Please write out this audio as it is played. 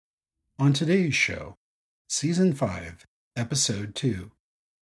On today's show, Season 5, Episode 2,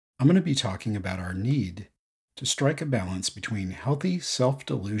 I'm going to be talking about our need to strike a balance between healthy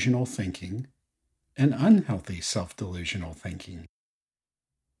self-delusional thinking and unhealthy self-delusional thinking.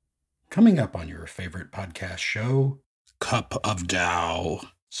 Coming up on your favorite podcast show, Cup of Tao,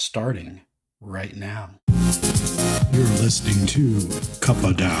 starting right now. You're listening to Cup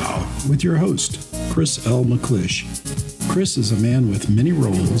of Tao with your host, Chris L. McClish. Chris is a man with many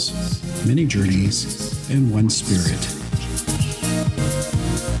roles, many journeys, and one spirit.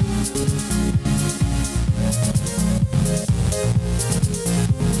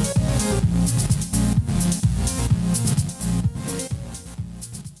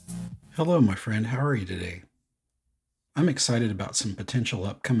 Hello, my friend. How are you today? I'm excited about some potential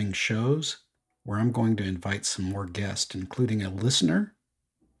upcoming shows where I'm going to invite some more guests, including a listener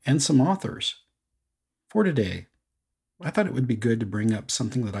and some authors. For today, I thought it would be good to bring up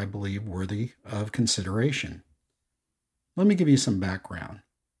something that I believe worthy of consideration. Let me give you some background.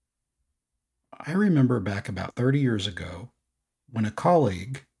 I remember back about 30 years ago when a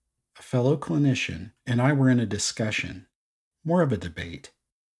colleague, a fellow clinician, and I were in a discussion, more of a debate.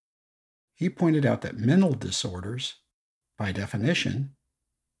 He pointed out that mental disorders, by definition,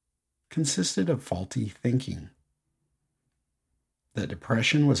 consisted of faulty thinking. That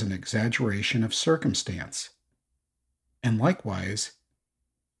depression was an exaggeration of circumstance. And likewise,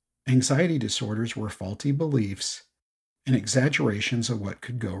 anxiety disorders were faulty beliefs and exaggerations of what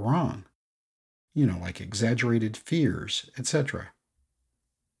could go wrong. Like exaggerated fears, etc.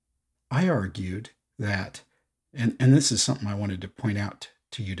 I argued that, and this is something I wanted to point out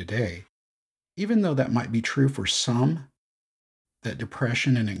to you today, even though that might be true for some, that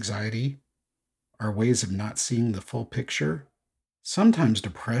depression and anxiety are ways of not seeing the full picture, sometimes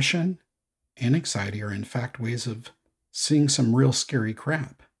depression and anxiety are in fact ways of seeing some real scary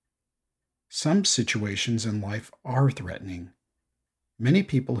crap. Some situations in life are threatening. Many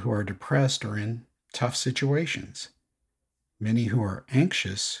people who are depressed are in tough situations. Many who are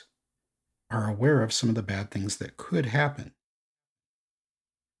anxious are aware of some of the bad things that could happen.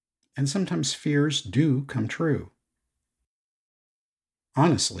 And sometimes fears do come true.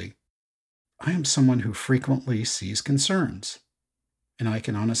 Honestly, I am someone who frequently sees concerns, and I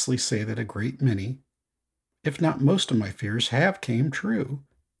can honestly say that a great many, if not most of my fears, have came true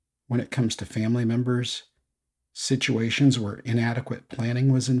when it comes to family members, situations where inadequate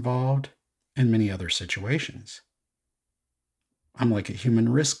planning was involved, and many other situations. I'm like a human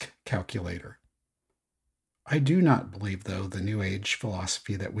risk calculator. I do not believe, though, the New Age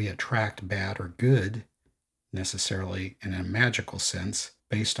philosophy that we attract bad or good necessarily in a magical sense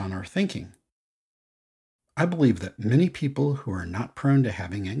based on our thinking. I believe that many people who are not prone to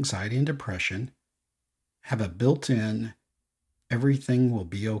having anxiety and depression have a built-in, everything will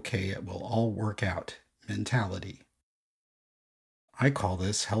be okay, it will all work out mentality. I call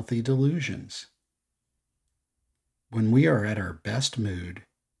this healthy delusions. When we are at our best mood,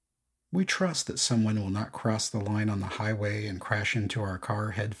 we trust that someone will not cross the line on the highway and crash into our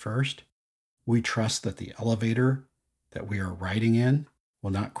car head first. We trust that the elevator that we are riding in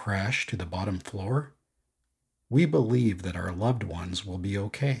will not crash to the bottom floor. We believe that our loved ones will be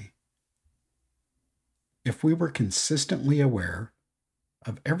okay. If we were consistently aware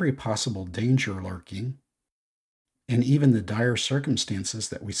of every possible danger lurking, and even the dire circumstances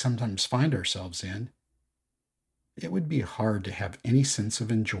that we sometimes find ourselves in, it would be hard to have any sense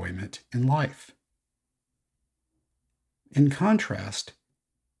of enjoyment in life. In contrast,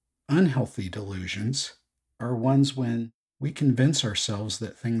 unhealthy delusions are ones when we convince ourselves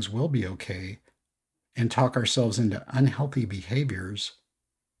that things will be okay and talk ourselves into unhealthy behaviors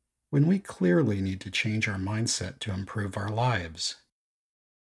when we clearly need to change our mindset to improve our lives.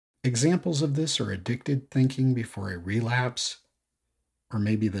 Examples of this are addicted thinking before a relapse, or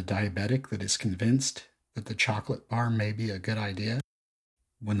maybe the diabetic that is convinced that the chocolate bar may be a good idea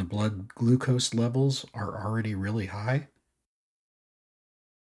when the blood glucose levels are already really high.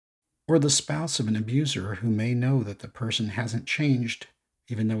 Or the spouse of an abuser who may know that the person hasn't changed,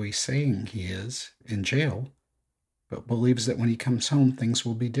 even though he's saying he is, in jail, but believes that when he comes home, things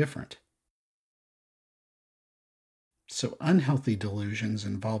will be different. So unhealthy delusions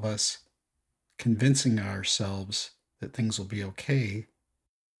involve us convincing ourselves that things will be okay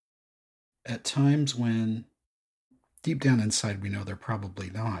at times when deep down inside we know they're probably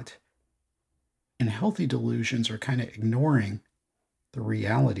not. And healthy delusions are kind of ignoring the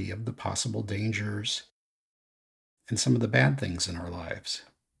reality of the possible dangers and some of the bad things in our lives.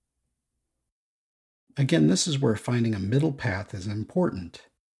 Again, this is where finding a middle path is important.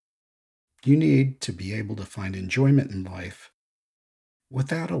 You need to be able to find enjoyment in life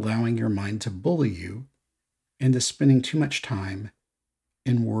without allowing your mind to bully you into spending too much time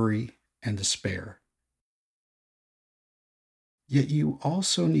in worry and despair. Yet you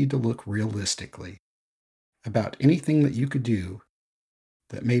also need to look realistically about anything that you could do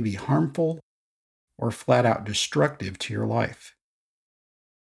that may be harmful or flat out destructive to your life.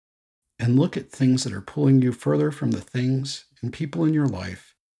 And look at things that are pulling you further from the things and people in your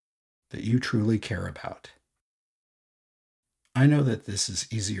life that you truly care about. I know that this is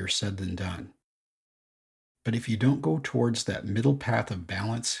easier said than done, but if you don't go towards that middle path of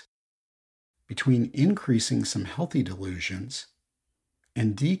balance between increasing some healthy delusions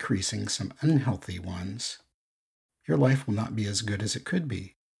and decreasing some unhealthy ones, your life will not be as good as it could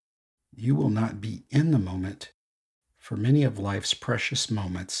be. You will not be in the moment for many of life's precious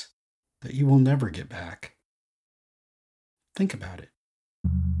moments that you will never get back. Think about it.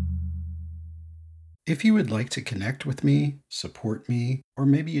 If you would like to connect with me, support me, or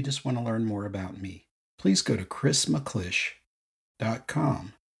maybe you just want to learn more about me, please go to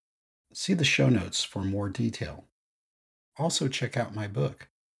chrismcclish.com. See the show notes for more detail. Also check out my book,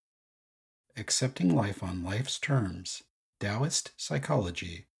 Accepting Life on Life's Terms, Taoist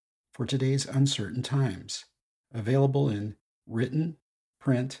Psychology for Today's Uncertain Times, available in written,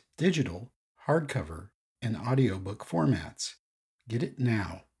 print, digital, hardcover, and audiobook formats. Get it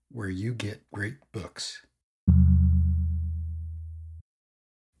now where you get great books.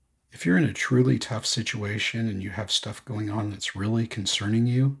 If you're in a truly tough situation and you have stuff going on that's really concerning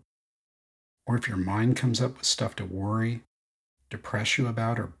you, or if your mind comes up with stuff to worry, depress you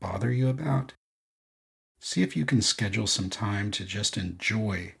about, or bother you about, see if you can schedule some time to just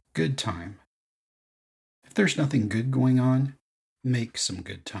enjoy good time. If there's nothing good going on, make some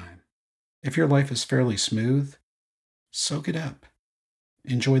good time. If your life is fairly smooth, soak it up.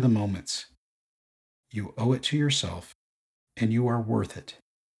 Enjoy the moments. You owe it to yourself, and you are worth it.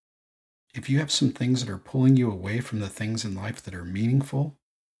 If you have some things that are pulling you away from the things in life that are meaningful,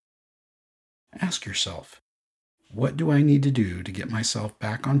 ask yourself, what do I need to do to get myself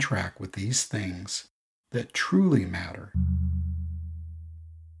back on track with these things that truly matter?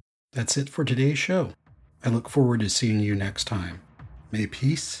 That's it for today's show. I look forward to seeing you next time. May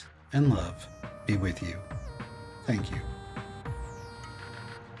peace and love be with you. Thank you.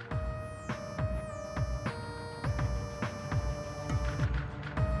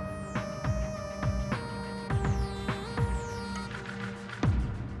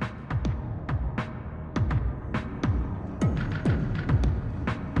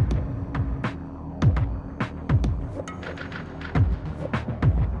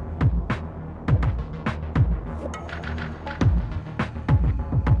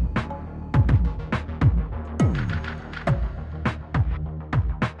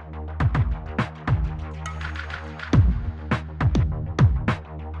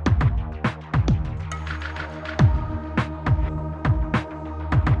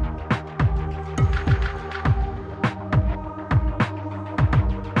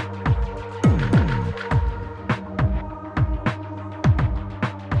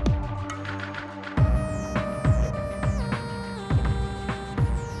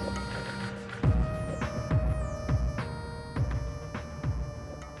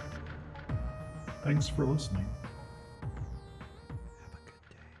 Thanks for listening. Have a good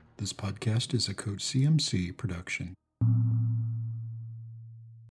day. This podcast is a Coach CMC production.